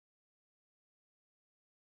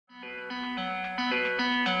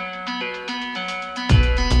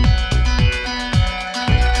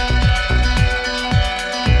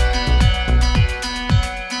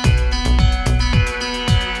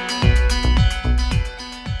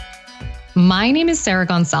My name is Sarah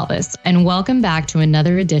Gonsalves, and welcome back to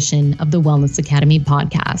another edition of the Wellness Academy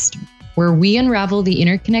podcast, where we unravel the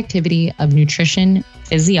interconnectivity of nutrition,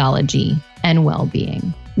 physiology, and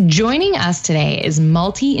well-being. Joining us today is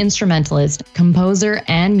multi-instrumentalist, composer,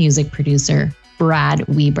 and music producer, Brad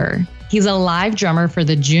Weber. He's a live drummer for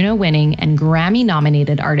the Juno-winning and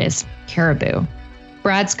Grammy-nominated artist, Caribou.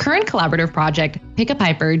 Brad's current collaborative project, Pick a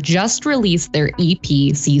Piper, just released their EP,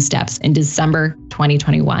 C Steps, in December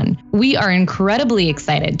 2021. We are incredibly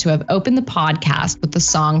excited to have opened the podcast with the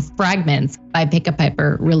song Fragments by Pick a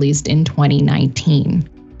Piper, released in 2019.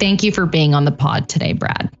 Thank you for being on the pod today,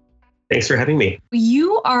 Brad. Thanks for having me.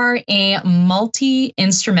 You are a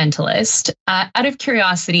multi-instrumentalist. Out of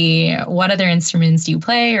curiosity, what other instruments do you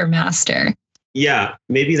play or master? Yeah,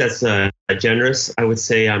 maybe that's generous. I would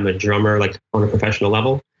say I'm a drummer, like on a professional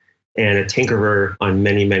level, and a tinkerer on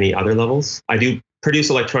many, many other levels. I do produce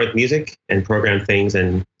electronic music and program things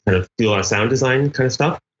and kind of do a lot of sound design kind of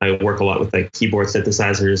stuff. I work a lot with like keyboard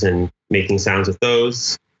synthesizers and making sounds with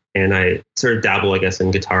those. And I sort of dabble, I guess,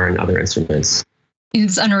 in guitar and other instruments.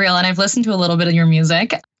 It's unreal. And I've listened to a little bit of your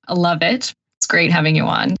music. I love it. It's great having you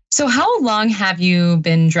on. So how long have you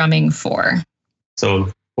been drumming for? So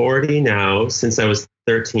I'm 40 now, since I was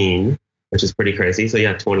 13, which is pretty crazy. So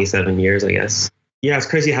yeah, 27 years, I guess. Yeah, it's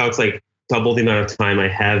crazy how it's like double the amount of time I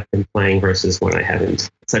have been playing versus when I haven't.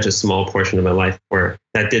 Such a small portion of my life where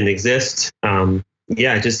that didn't exist.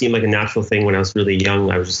 Yeah, it just seemed like a natural thing when I was really young.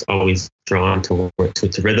 I was just always drawn to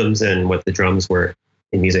rhythms and what the drums were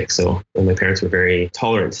in music. So and my parents were very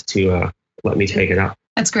tolerant to let me take it up.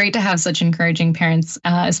 It's great to have such encouraging parents,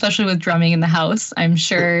 especially with drumming in the house. I'm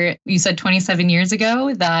sure you said 27 years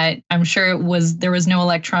ago that I'm sure there was no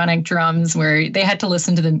electronic drums where they had to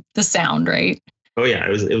listen to the sound, right? Oh yeah,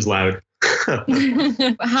 it was loud.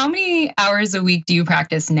 How many hours a week do you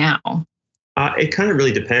practice now? It kind of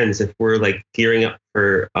really depends. If we're like gearing up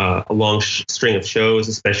for a long string of shows,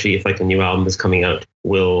 especially if like a new album is coming out,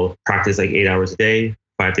 we'll practice like 8 hours a day,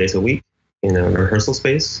 5 days a week in a rehearsal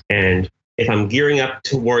space. And if I'm gearing up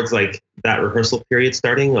towards like that rehearsal period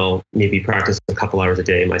starting, I'll maybe practice a couple hours a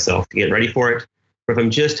day myself to get ready for it. But if I'm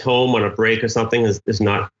just home on a break or something, there's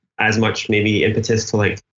not as much maybe impetus to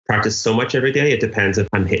like practice so much every day. It depends if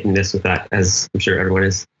I'm hit and miss with that, as I'm sure everyone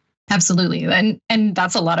is. Absolutely. And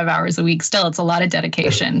that's a lot of hours a week. Still, it's a lot of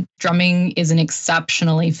dedication. Drumming is an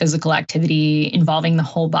exceptionally physical activity involving the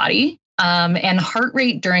whole body. And heart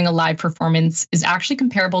rate during a live performance is actually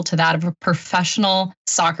comparable to that of a professional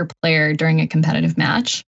soccer player during a competitive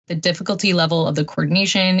match. The difficulty level of the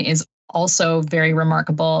coordination is also very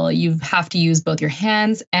remarkable. You have to use both your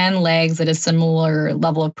hands and legs at a similar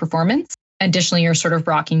level of performance. Additionally, you're sort of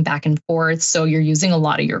rocking back and forth, so you're using a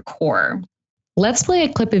lot of your core. Let's play a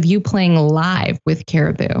clip of you playing live with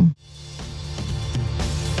Caribou.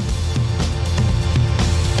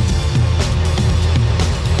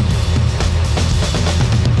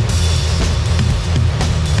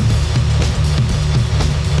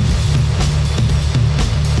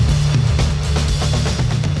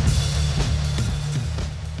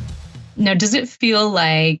 Now, does it feel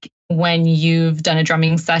like when you've done a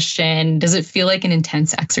drumming session, does it feel like an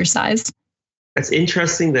intense exercise? It's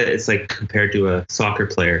interesting that it's like compared to a soccer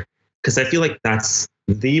player, because I feel like that's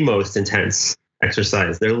the most intense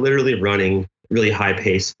exercise. They're literally running really high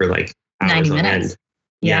pace for like hours 90 on minutes. end.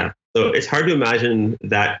 Yeah. So it's hard to imagine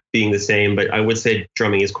that being the same, but I would say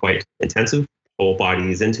drumming is quite intensive. Whole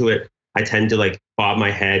body is into it. I tend to like bob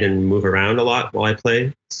my head and move around a lot while I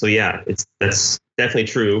play. So yeah, that's definitely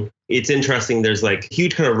true. It's interesting. There's like a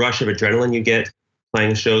huge kind of rush of adrenaline you get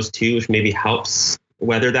playing shows too, which maybe helps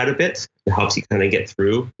weather that a bit. It helps you kind of get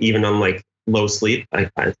through, even on like low sleep.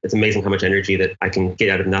 It's amazing how much energy that I can get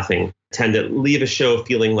out of nothing. I tend to leave a show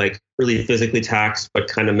feeling like really physically taxed, but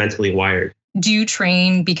kind of mentally wired. Do you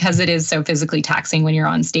train, because it is so physically taxing when you're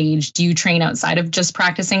on stage, do you train outside of just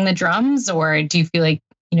practicing the drums, or do you feel like,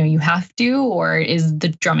 you have to, or is the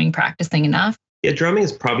drumming practicing enough? Yeah, drumming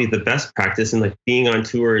is probably the best practice, and like being on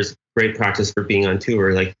tour is great practice for being on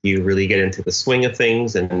tour. Like you really get into the swing of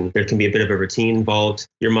things, and there can be a bit of a routine involved.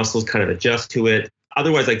 Your muscles kind of adjust to it.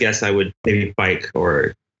 Otherwise, I guess I would maybe bike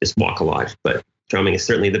or just walk a lot, but drumming is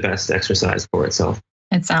certainly the best exercise for itself.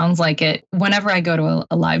 It sounds like it. Whenever I go to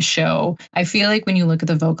a live show, I feel like when you look at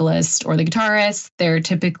the vocalist or the guitarist, they're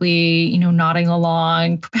typically, nodding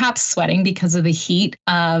along, perhaps sweating because of the heat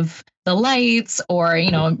of the lights, or,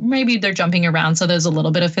 maybe they're jumping around. So there's a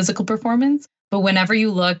little bit of physical performance. But whenever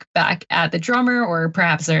you look back at the drummer, or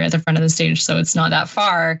perhaps they're at the front of the stage, so it's not that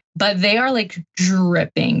far, but they are like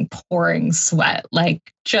dripping, pouring sweat, like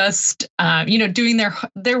just,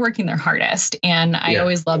 they're working their hardest. And I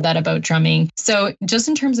always love that about drumming. So just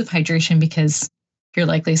in terms of hydration, because you're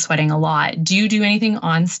likely sweating a lot, do you do anything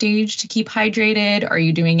on stage to keep hydrated? Are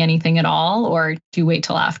you doing anything at all? Or do you wait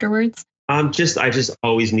till afterwards? I just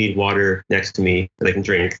always need water next to me that I can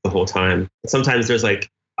drink the whole time. Sometimes there's like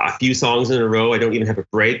a few songs in a row, I don't even have a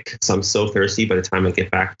break. So I'm so thirsty by the time I get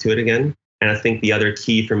back to it again. And I think the other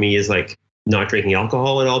key for me is like not drinking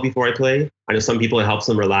alcohol at all before I play. I know some people, it helps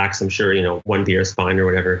them relax. I'm sure, one beer is fine or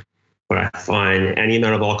whatever. But I find any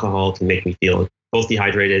amount of alcohol can make me feel both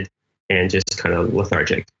dehydrated and just kind of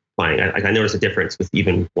lethargic playing. I notice a difference with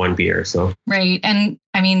even one beer. So right. And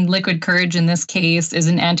I mean, liquid courage in this case is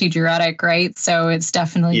an antidiuretic, right? So it's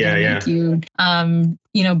definitely going to make you,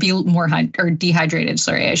 be more dehydrated.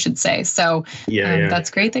 Sorry, I should say. So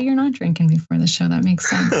that's great that you're not drinking before the show. That makes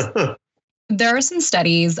sense. There are some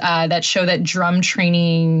studies that show that drum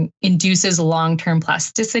training induces long-term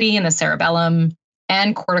plasticity in the cerebellum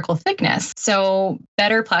and cortical thickness. So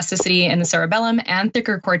better plasticity in the cerebellum and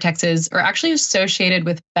thicker cortexes are actually associated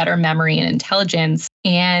with better memory and intelligence.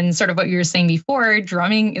 And sort of what you were saying before,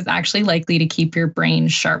 drumming is actually likely to keep your brain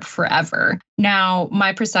sharp forever. Now,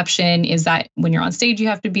 my perception is that when you're on stage, you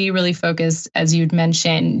have to be really focused, as you'd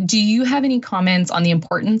mentioned. Do you have any comments on the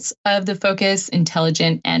importance of the focus,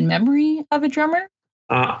 intelligence, and memory of a drummer?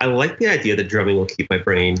 I like the idea that drumming will keep my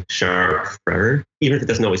brain sharp forever, even if it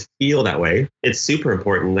doesn't always feel that way. It's super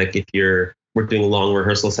important. Like if we're doing long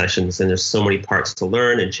rehearsal sessions and there's so many parts to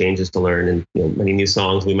learn and changes to learn and many new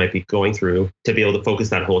songs we might be going through, to be able to focus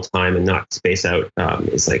that whole time and not space out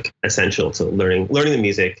is like essential to learning the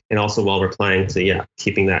music. And also while we're playing, so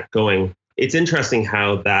keeping that going. It's interesting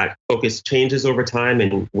how that focus changes over time,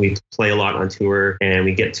 and we play a lot on tour and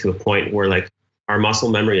we get to a point where like our muscle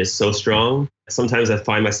memory is so strong. Sometimes I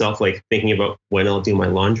find myself like thinking about when I'll do my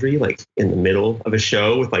laundry, like in the middle of a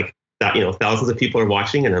show with like that, thousands of people are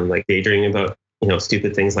watching, and I'm like daydreaming about,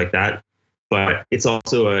 stupid things like that. But it's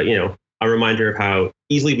also a reminder of how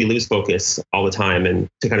easily we lose focus all the time, and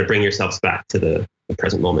to kind of bring yourselves back to the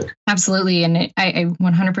present moment. Absolutely. And I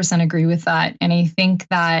 100% agree with that. And I think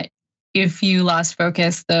that if you lost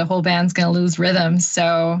focus, the whole band's going to lose rhythm.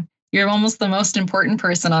 So you're almost the most important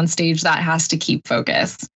person on stage that has to keep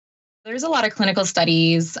focus. There's a lot of clinical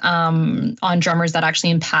studies on drummers that actually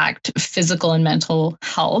impact physical and mental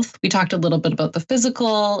health. We talked a little bit about the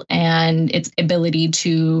physical and its ability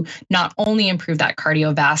to not only improve that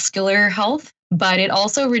cardiovascular health, but it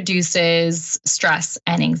also reduces stress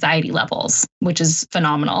and anxiety levels, which is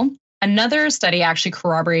phenomenal. Another study actually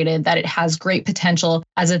corroborated that it has great potential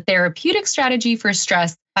as a therapeutic strategy for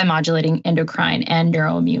stress by modulating endocrine and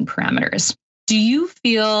neuroimmune parameters. Do you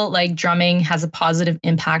feel like drumming has a positive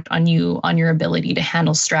impact on you, on your ability to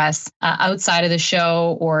handle stress outside of the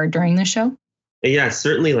show or during the show? Yeah, it's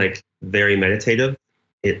certainly like very meditative.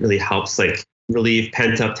 It really helps like relieve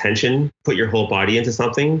pent up tension, put your whole body into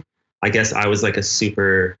something. I guess I was like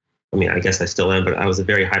I guess I still am, but I was a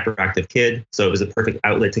very hyperactive kid. So it was a perfect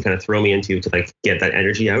outlet to kind of throw me into to like get that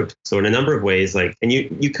energy out. So in a number of ways, like, and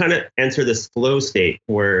you kind of enter this flow state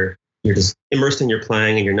where you're just immersed in your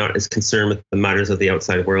playing and you're not as concerned with the matters of the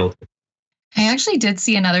outside world. I actually did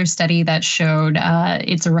see another study that showed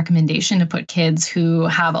it's a recommendation to put kids who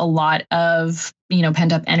have a lot of,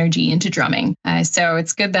 pent up energy into drumming. So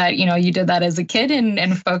it's good that, you did that as a kid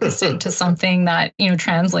and focused it to something that,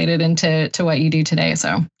 translated into what you do today.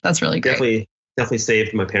 So that's really great. Definitely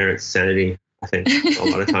saved my parents' sanity, I think, a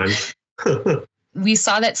lot of times. We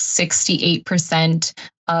saw that 68%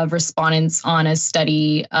 of respondents on a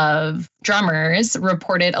study of drummers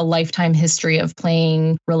reported a lifetime history of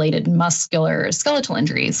playing related muscular skeletal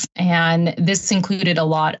injuries. And this included a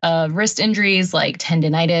lot of wrist injuries like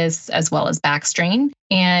tendinitis as well as back strain.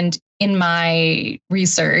 And in my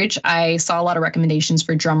research, I saw a lot of recommendations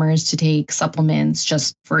for drummers to take supplements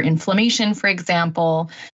just for inflammation, for example.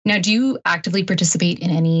 Now, do you actively participate in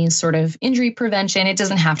any sort of injury prevention? It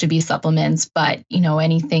doesn't have to be supplements, but,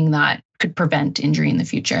 anything that could prevent injury in the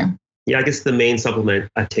future. Yeah, I guess the main supplement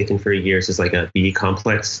I've taken for years is like a B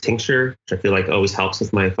complex tincture, which I feel like always helps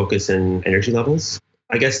with my focus and energy levels.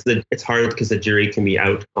 I guess it's hard because the jury can be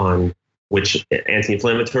out on which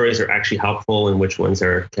anti-inflammatories are actually helpful and which ones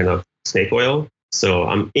are kind of snake oil. So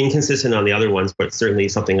I'm inconsistent on the other ones, but certainly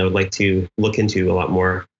something I would like to look into a lot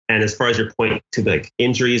more. And as far as your point to like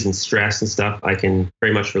injuries and stress and stuff, I can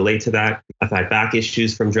very much relate to that. I've had back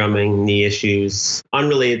issues from drumming, knee issues,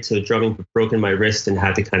 unrelated to drumming, but broken my wrist and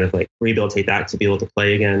had to kind of like rehabilitate that to be able to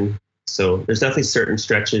play again. So there's definitely certain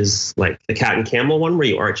stretches like the cat and camel one where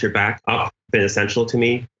you arch your back up, been essential to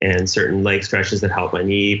me, and certain leg stretches that help my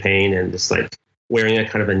knee pain, and just like wearing a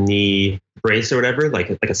kind of a knee brace or whatever, like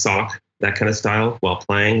a sock, that kind of style while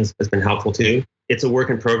playing has been helpful too. It's a work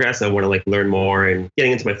in progress. I want to like learn more, and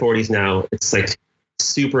getting into my 40s now, it's like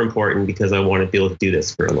super important because I want to be able to do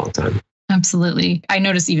this for a long time. Absolutely. I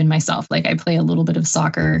notice even myself, like I play a little bit of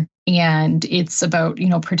soccer and it's about,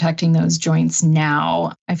 protecting those joints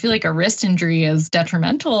now. I feel like a wrist injury is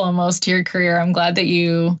detrimental almost to your career. I'm glad that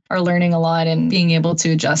you are learning a lot and being able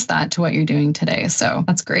to adjust that to what you're doing today. So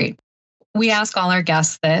that's great. We ask all our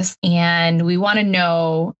guests this, and we want to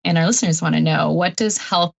know, and our listeners want to know, what does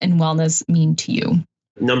health and wellness mean to you?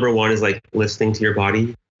 Number one is like listening to your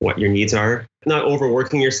body, what your needs are, not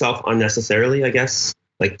overworking yourself unnecessarily, I guess,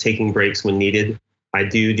 like taking breaks when needed. I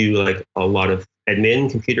do like a lot of admin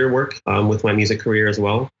computer work with my music career as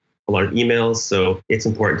well, a lot of emails. So it's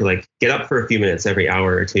important to like get up for a few minutes every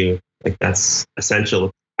hour or two. Like that's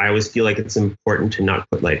essential. I always feel like it's important to not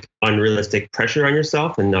put like unrealistic pressure on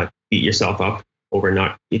yourself and not beat yourself up over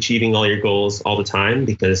not achieving all your goals all the time,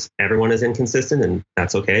 because everyone is inconsistent and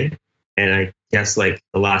that's okay. And I guess like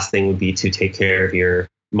the last thing would be to take care of your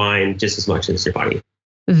mind just as much as your body.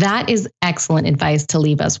 That is excellent advice to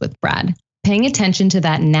leave us with, Brad. Paying attention to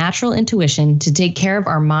that natural intuition to take care of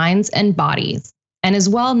our minds and bodies, and as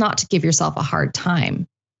well not to give yourself a hard time.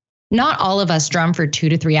 Not all of us drum for 2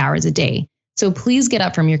 to 3 hours a day, so please get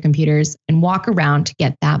up from your computers and walk around to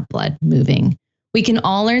get that blood moving. We can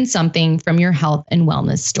all learn something from your health and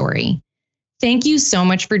wellness story. Thank you so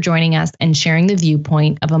much for joining us and sharing the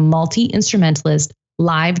viewpoint of a multi-instrumentalist,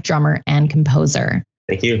 live drummer, and composer.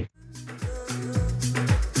 Thank you.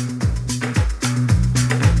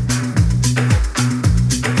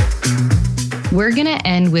 We're going to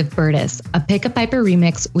end with Bertus, a pick-a-piper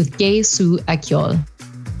remix with Gay Su Akyol.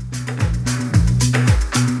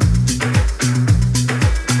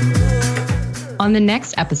 On the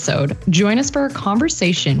next episode, join us for a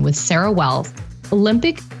conversation with Sarah Wells,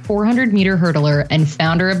 Olympic 400-meter hurdler and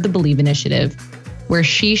founder of the Believe Initiative, where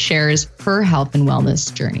she shares her health and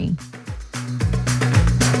wellness journey.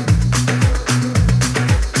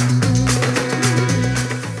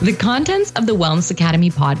 The contents of the Wellness Academy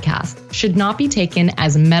podcast should not be taken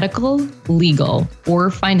as medical, legal, or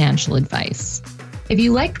financial advice. If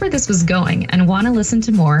you liked where this was going and want to listen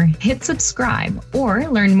to more, hit subscribe or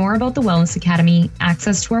learn more about the Wellness Academy,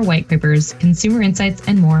 access to our white papers, consumer insights,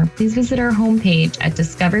 and more. Please visit our homepage at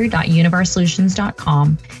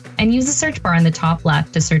discover.univarsolutions.com and use the search bar on the top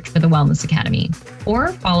left to search for the Wellness Academy,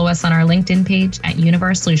 or follow us on our LinkedIn page at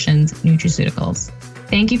Univar Solutions Nutraceuticals.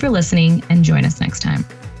 Thank you for listening and join us next time.